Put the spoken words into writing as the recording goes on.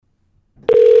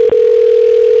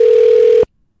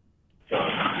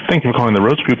Thank you for calling the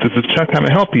Rhodes Group. This is Chuck. How may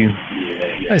I help you?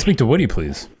 I speak to Woody,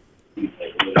 please. May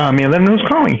I let him know who's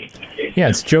calling? Yeah,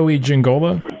 it's Joey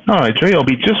Gingola. All right, Joey, I'll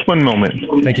be just one moment.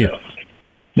 Thank you.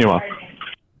 You're welcome.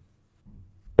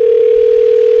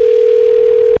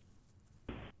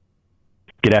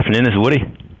 Good afternoon, this is Woody.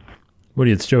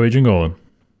 Woody, it's Joey Gingola.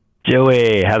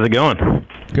 Joey, how's it going?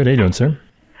 Good, how you doing, sir?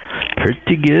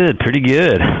 Pretty good, pretty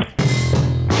good.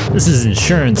 This is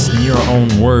insurance in your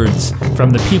own words from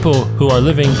the people who are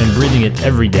living and breathing it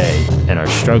every day and are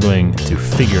struggling to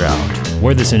figure out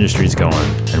where this industry is going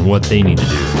and what they need to do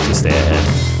to stay ahead.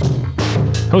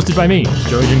 Hosted by me,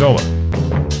 Joey Gingola.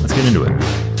 Let's get into it.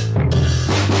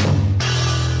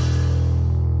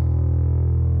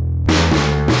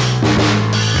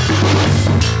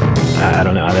 I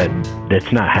don't know,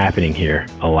 that's not happening here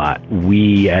a lot.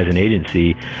 We, as an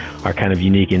agency, are kind of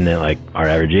unique in that, like, our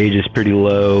average age is pretty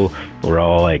low. We're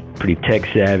all, like, pretty tech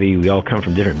savvy. We all come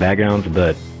from different backgrounds,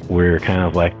 but we're kind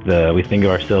of like we think of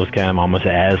ourselves kind of almost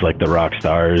as, like, the rock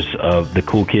stars of the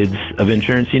cool kids of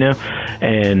insurance, you know?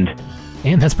 And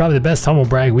that's probably the best humble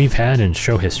brag we've had in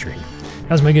show history.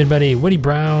 That's my good buddy Woody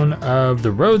Brown of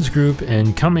the Rhodes Group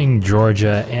in Cumming,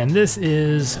 Georgia, and this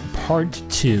is part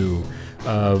 2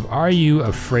 of Are You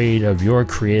Afraid of Your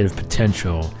Creative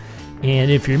Potential? And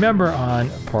if you remember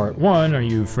on part 1, Are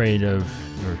You Afraid of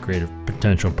Your Creative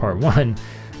Potential, part 1,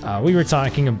 we were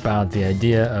talking about the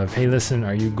idea of, hey, listen,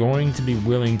 are you going to be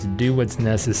willing to do what's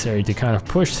necessary to kind of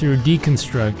push through,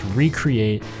 deconstruct,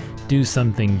 recreate, do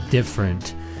something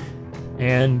different?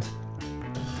 And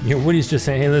you know, Woody's just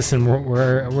saying, hey, listen,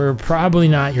 we're probably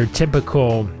not your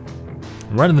typical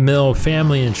run-of-the-mill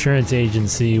family insurance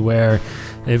agency where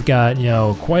they've got, you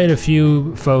know, quite a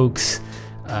few folks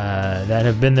that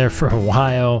have been there for a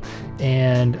while,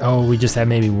 and we just have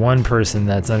maybe one person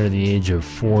that's under the age of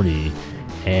 40,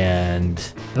 and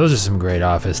those are some great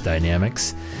office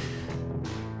dynamics.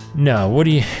 No,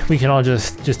 Woody, we can all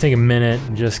just take a minute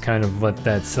and just kind of let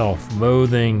that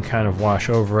self-loathing kind of wash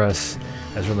over us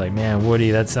as we're like, man,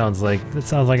 Woody, that sounds like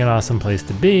an awesome place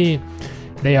to be.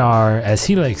 They are, as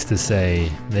he likes to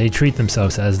say, they treat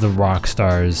themselves as the rock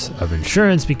stars of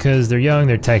insurance because they're young,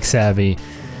 they're tech savvy,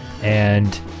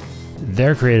 and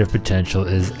their creative potential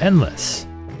is endless.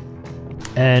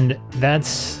 And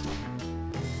that's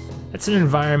an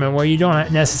environment where you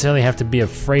don't necessarily have to be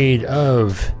afraid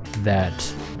of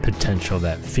that potential,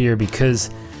 that fear, because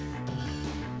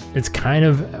it's kind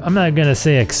of, I'm not going to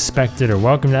say expected or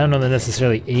welcomed. I don't know that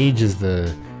necessarily age is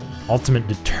the ultimate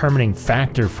determining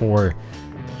factor for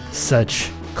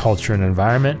such culture and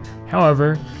environment.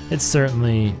 However, it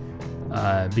certainly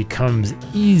becomes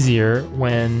easier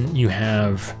when you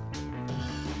have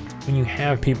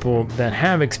people that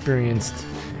have experienced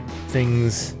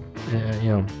things,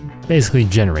 basically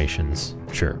generations.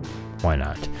 Sure, why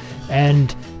not?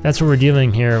 And that's what we're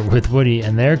dealing here with Woody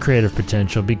and their creative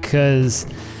potential, because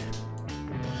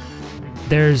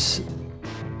there's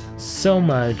so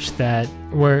much that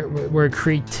where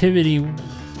creativity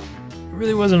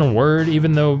really wasn't a word,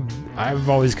 even though I've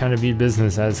always kind of viewed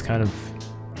business as kind of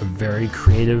a very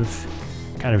creative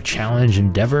kind of challenge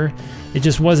endeavor. It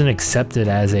just wasn't accepted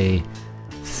as a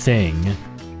thing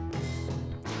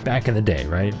back in the day,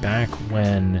 right? Back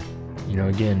when,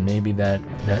 again, maybe that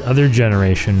other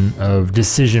generation of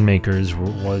decision makers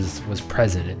was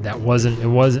present. It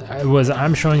was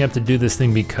I'm showing up to do this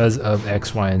thing because of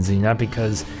X, Y, and Z, not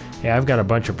because, hey, I've got a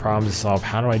bunch of problems to solve.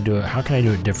 How do I do it? How can I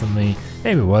do it differently?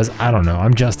 Maybe it was. I don't know.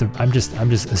 I'm just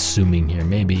assuming here,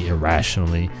 maybe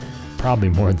irrationally, probably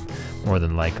more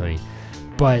than likely.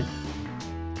 But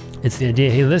it's the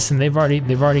idea. Hey, listen, they've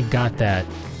already got that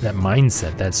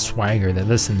mindset, that swagger. That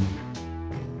listen,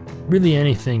 really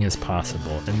anything is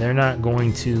possible, and they're not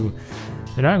going to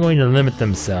limit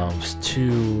themselves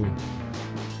to,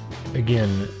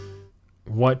 again,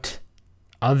 what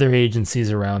other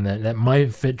agencies around that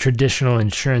might fit traditional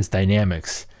insurance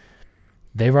dynamics.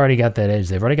 They've already got that edge.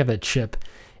 They've already got that chip,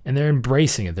 and they're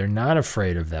embracing it. They're not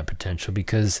afraid of that potential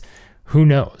because who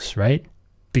knows, right?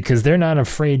 Because they're not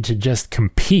afraid to just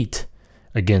compete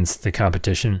against the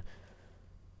competition.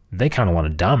 They kind of want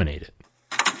to dominate it.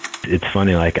 It's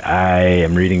funny, like I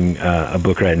am reading a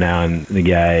book right now, and the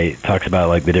guy talks about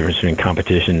like the difference between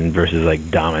competition versus like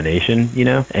domination,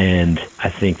 and I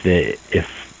think that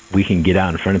if we can get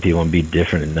out in front of people and be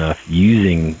different enough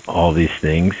using all these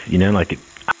things, like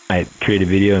I create a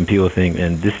video and people think,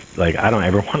 and this, like, I don't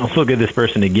ever want to look at this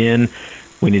person again.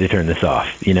 We need to turn this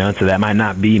off, so that might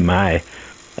not be my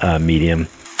medium.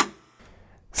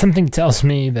 Something tells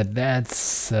me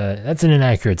that's an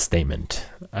inaccurate statement.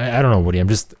 I don't know, Woody.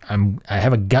 I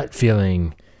have a gut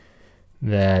feeling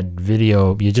that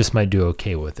video, you just might do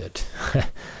okay with it.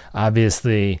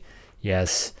 Obviously,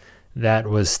 yes, that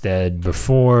was said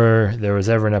before there was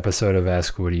ever an episode of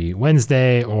Ask Woody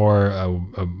Wednesday or a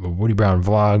Woody Brown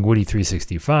vlog, Woody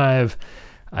 365.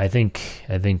 I think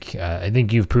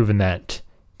you've proven that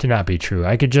to not be true.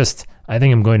 I think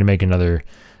I'm going to make another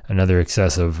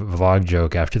excessive vlog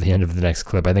joke after the end of the next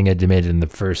clip. I think I made it in the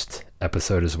first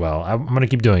episode as well. I'm going to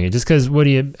keep doing it just because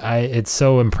Woody, it's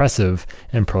so impressive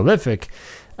and prolific.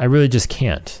 I really just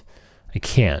can't. I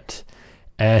can't.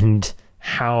 And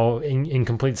how in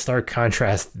complete stark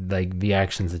contrast, like the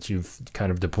actions that you've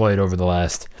kind of deployed over the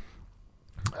last,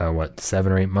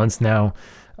 7 or 8 months now,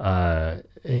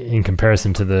 in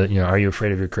comparison to the, Are You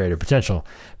Afraid of Your Creative Potential?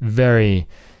 Very,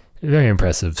 very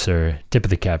impressive, sir. Tip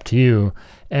of the cap to you.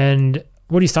 And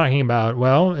what he's talking about,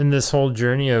 well, in this whole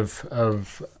journey of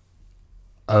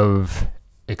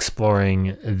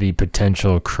exploring the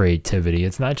potential creativity,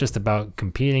 it's not just about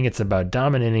competing, it's about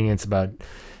dominating, it's about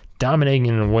dominating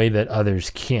in a way that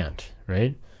others can't,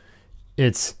 right?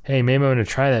 It's, hey, maybe I'm going to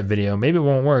try that video. Maybe it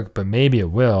won't work, but maybe it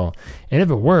will. And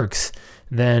if it works,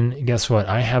 then guess what?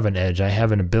 I have an edge. I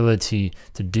have an ability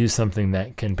to do something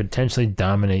that can potentially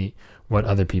dominate what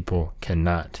other people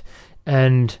cannot.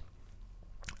 And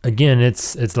again,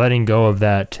 it's letting go of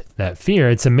that fear.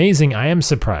 It's amazing. I am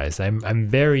surprised. I'm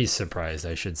very surprised,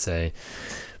 I should say,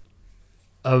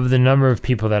 of the number of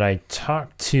people that I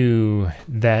talk to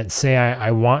that say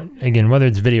I want, again, whether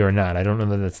it's video or not, I don't know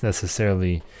that that's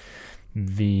necessarily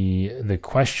the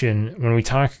question. When we're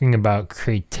talking about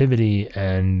creativity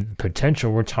and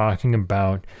potential, we're talking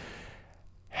about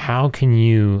how can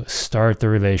you start the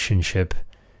relationship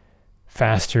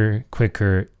faster,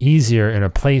 quicker, easier in a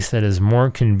place that is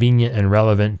more convenient and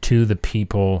relevant to the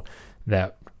people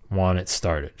that want it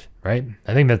started, right?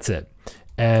 I think that's it.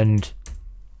 And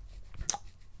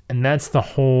that's the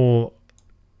whole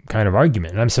kind of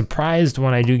argument. And I'm surprised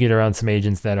when I do get around some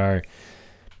agents that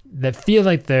feel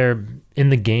like they're in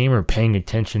the game or paying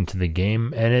attention to the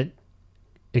game, and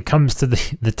it comes to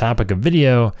the topic of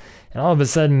video, and all of a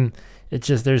sudden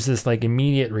there's this like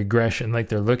immediate regression, like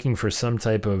they're looking for some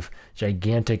type of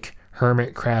gigantic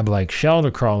hermit crab like shell to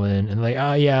crawl in, and like,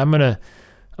 oh yeah, I'm gonna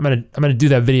do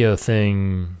that video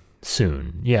thing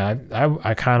soon. Yeah,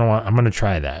 I kind of I'm gonna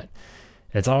try that.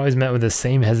 It's always met with the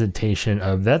same hesitation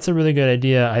of, that's a really good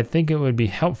idea. I think it would be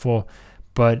helpful,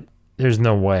 but there's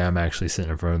no way I'm actually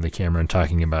sitting in front of the camera and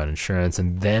talking about insurance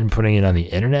and then putting it on the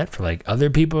internet for like other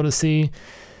people to see.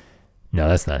 No,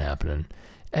 that's not happening.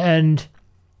 And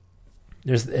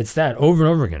it's that over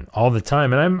and over again all the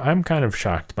time. And I'm kind of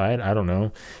shocked by it. I don't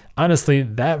know. Honestly,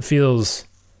 that feels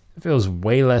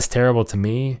way less terrible to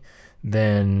me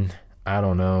than, I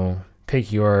don't know,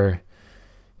 pick your,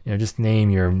 just name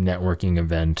your networking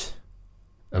event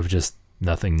of just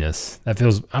nothingness. That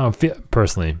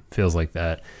personally feels like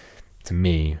that to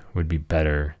me would be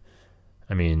better.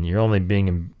 I mean,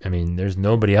 there's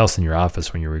nobody else in your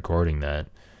office when you're recording that.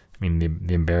 I mean,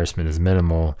 the embarrassment is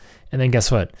minimal. And then guess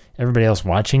what? Everybody else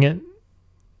watching it,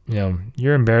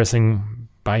 you're embarrassing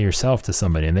by yourself to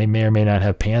somebody, and they may or may not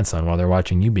have pants on while they're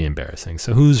watching you be embarrassing.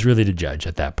 So who's really to judge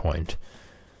at that point?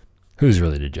 Who's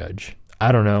really to judge?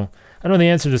 I don't know. I don't know the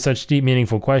answer to such deep,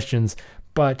 meaningful questions,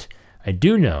 but I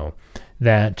do know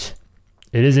that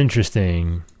it is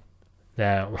interesting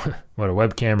that what a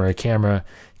webcam or a camera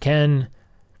can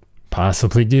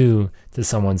possibly do to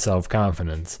someone's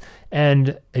self-confidence,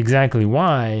 and exactly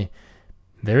why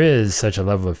there is such a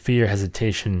level of fear,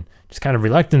 hesitation, just kind of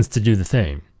reluctance to do the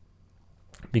thing.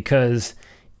 Because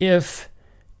if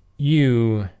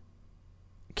you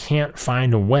can't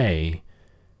find a way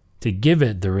to give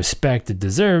it the respect it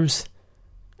deserves,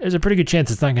 there's a pretty good chance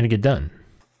it's not going to get done.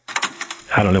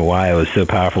 I don't know why it was so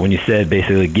powerful when you said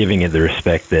basically giving it the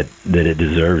respect that it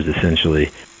deserves, essentially.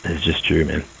 It's just true,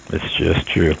 man. It's just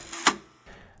true.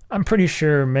 I'm pretty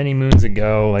sure many moons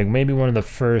ago, like maybe one of the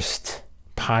first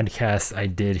podcasts I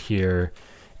did here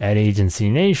at Agency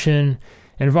Nation,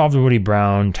 involved Woody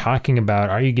Brown talking about,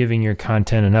 are you giving your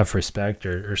content enough respect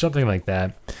or something like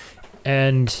that?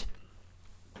 And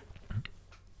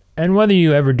whether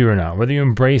you ever do or not, whether you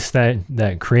embrace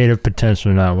that creative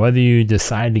potential or not, whether you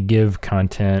decide to give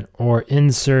content or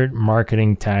insert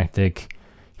marketing tactic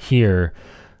here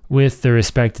with the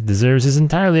respect it deserves is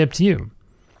entirely up to you.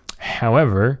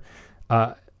 However,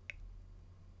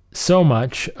 so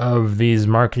much of these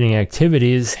marketing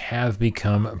activities have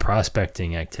become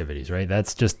prospecting activities, right?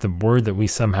 That's just the word that we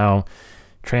somehow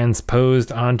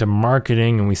transposed onto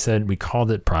marketing, and we called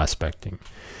it prospecting.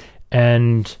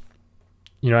 And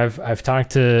I've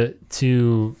talked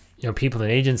to people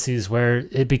in agencies where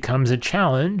it becomes a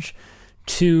challenge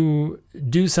to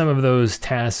do some of those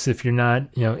tasks if you're not,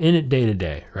 in it day to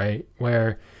day, right?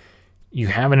 Where you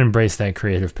haven't embraced that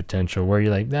creative potential, where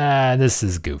you're like, this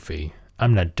is goofy.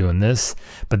 I'm not doing this.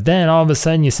 But then all of a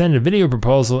sudden you send a video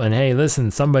proposal and, hey, listen,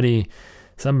 somebody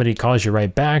calls you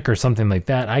right back or something like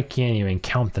that. I can't even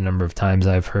count the number of times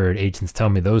I've heard agents tell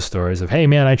me those stories of, hey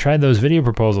man, I tried those video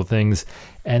proposal things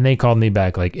and they called me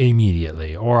back like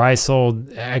immediately, or I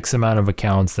sold X amount of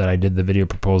accounts that I did the video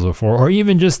proposal for, or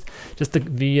even just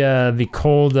the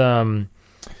cold,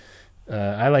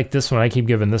 I like this one. I keep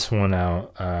giving this one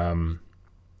out.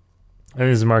 I think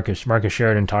this is Marcus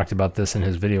Sheridan talked about this in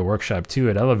his video workshop too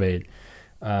at Elevate.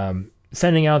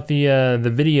 Sending out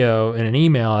the video in an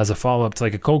email as a follow-up to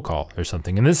like a cold call or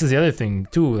something. And this is the other thing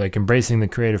too, like embracing the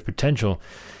creative potential.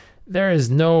 There is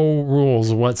no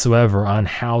rules whatsoever on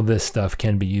how this stuff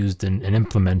can be used and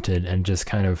implemented and just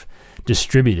kind of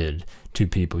distributed to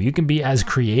people. You can be as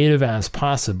creative as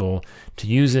possible to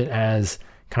use it as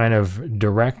kind of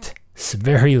direct,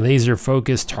 very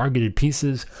laser-focused, targeted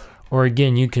pieces. Or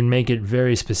again, you can make it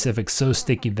very specific, so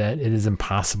sticky that it is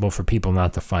impossible for people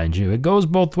not to find you. It goes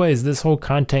both ways. This whole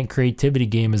content creativity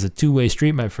game is a two-way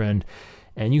street, my friend,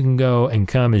 and you can go and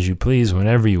come as you please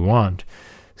whenever you want.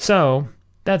 So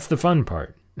that's the fun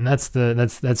part, and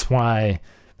that's why,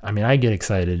 I get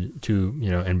excited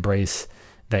to embrace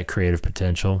that creative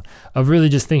potential of really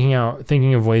just thinking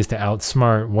of ways to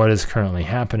outsmart what is currently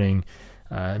happening.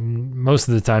 Most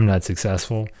of the time, not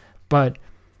successful, but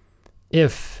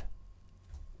if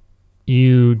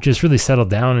you just really settle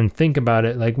down and think about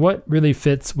it, like what really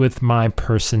fits with my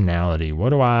personality?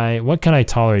 What can I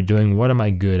tolerate doing? What am I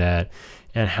good at?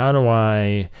 And how do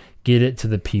I get it to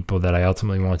the people that I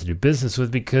ultimately want to do business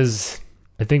with? Because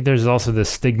I think there's also this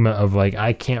stigma of like,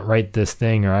 I can't write this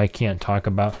thing, or I can't talk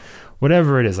about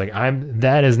whatever it is. Like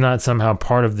that is not somehow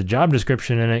part of the job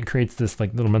description, and it creates this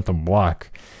like little mental block.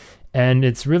 And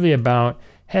it's really about,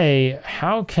 hey,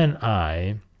 how can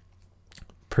I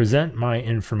present my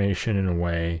information in a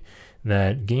way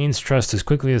that gains trust as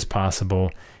quickly as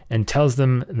possible and tells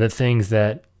them the things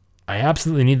that I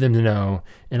absolutely need them to know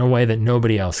in a way that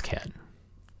nobody else can.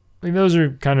 Like those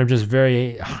are kind of just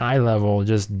very high level,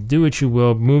 just do what you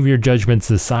will, move your judgments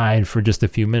aside for just a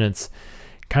few minutes,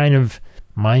 kind of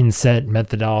mindset,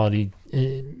 methodology,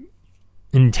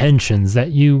 intentions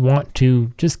that you want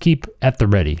to just keep at the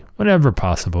ready whenever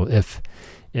possible, if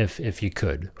you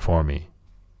could, for me.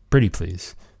 Pretty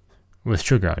please, with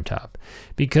sugar on top,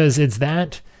 because it's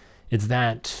that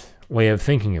way of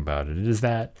thinking about it. It is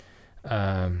that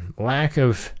lack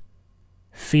of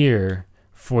fear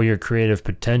for your creative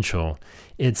potential.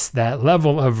 It's that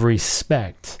level of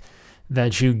respect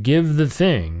that you give the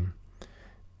thing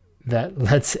that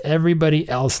lets everybody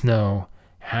else know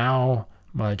how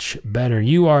much better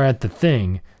you are at the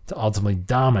thing to ultimately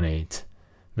dominate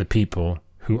the people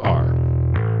who are.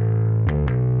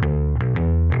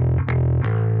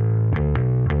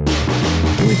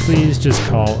 Can we please just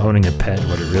call owning a pet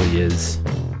what it really is?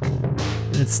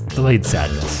 It's delayed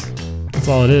sadness. That's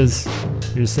all it is.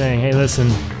 You're just saying, hey,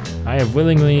 listen, I have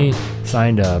willingly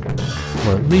signed up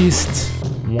for at least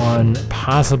 1,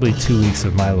 possibly 2 weeks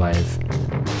of my life,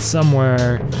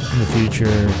 somewhere in the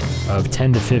future of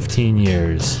 10 to 15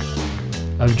 years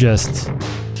of just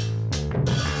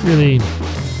really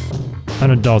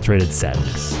unadulterated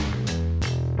sadness.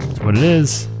 That's what it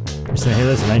is. You're saying, hey,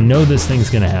 listen, I know this thing's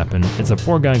going to happen. It's a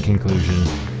foregone conclusion.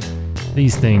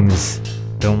 These things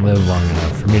don't live long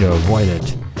enough for me to avoid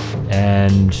it.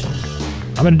 And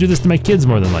I'm going to do this to my kids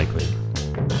more than likely.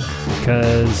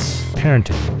 Because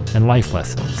parenting and life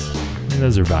lessons,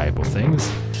 those are valuable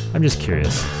things. I'm just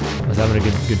curious. I was having a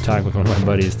good talk with one of my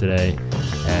buddies today.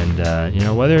 And,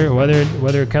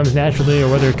 whether it comes naturally or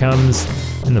whether it comes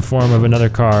in the form of another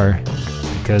car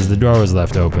because the door was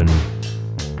left open,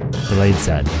 delayed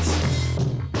sadness.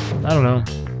 I don't know.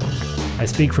 I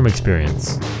speak from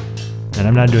experience, and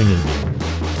I'm not doing it again.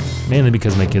 Mainly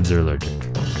because my kids are allergic,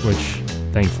 which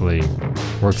thankfully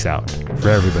works out for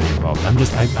everybody involved. I'm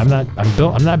not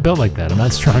built like that. I'm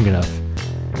not strong enough.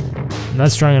 I'm not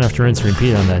strong enough to rinse and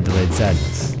repeat on that delayed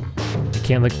sadness. I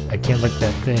can't look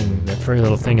that furry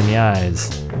little thing in the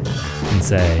eyes and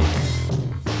say,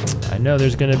 I know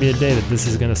there's going to be a day that this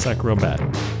is going to suck real bad.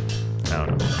 I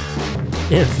don't know.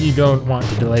 If you don't want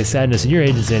to delay sadness in your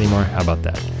agency anymore, how about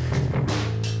that?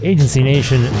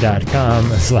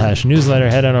 agencynation.com/newsletter.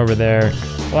 Head on over there.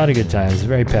 A lot of good times.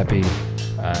 Very peppy.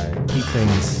 Keep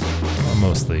things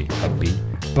mostly upbeat.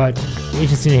 But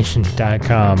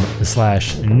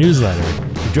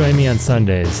agencynation.com/newsletter. Join me on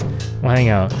Sundays. We'll hang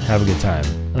out. Have a good time.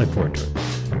 I look forward to it.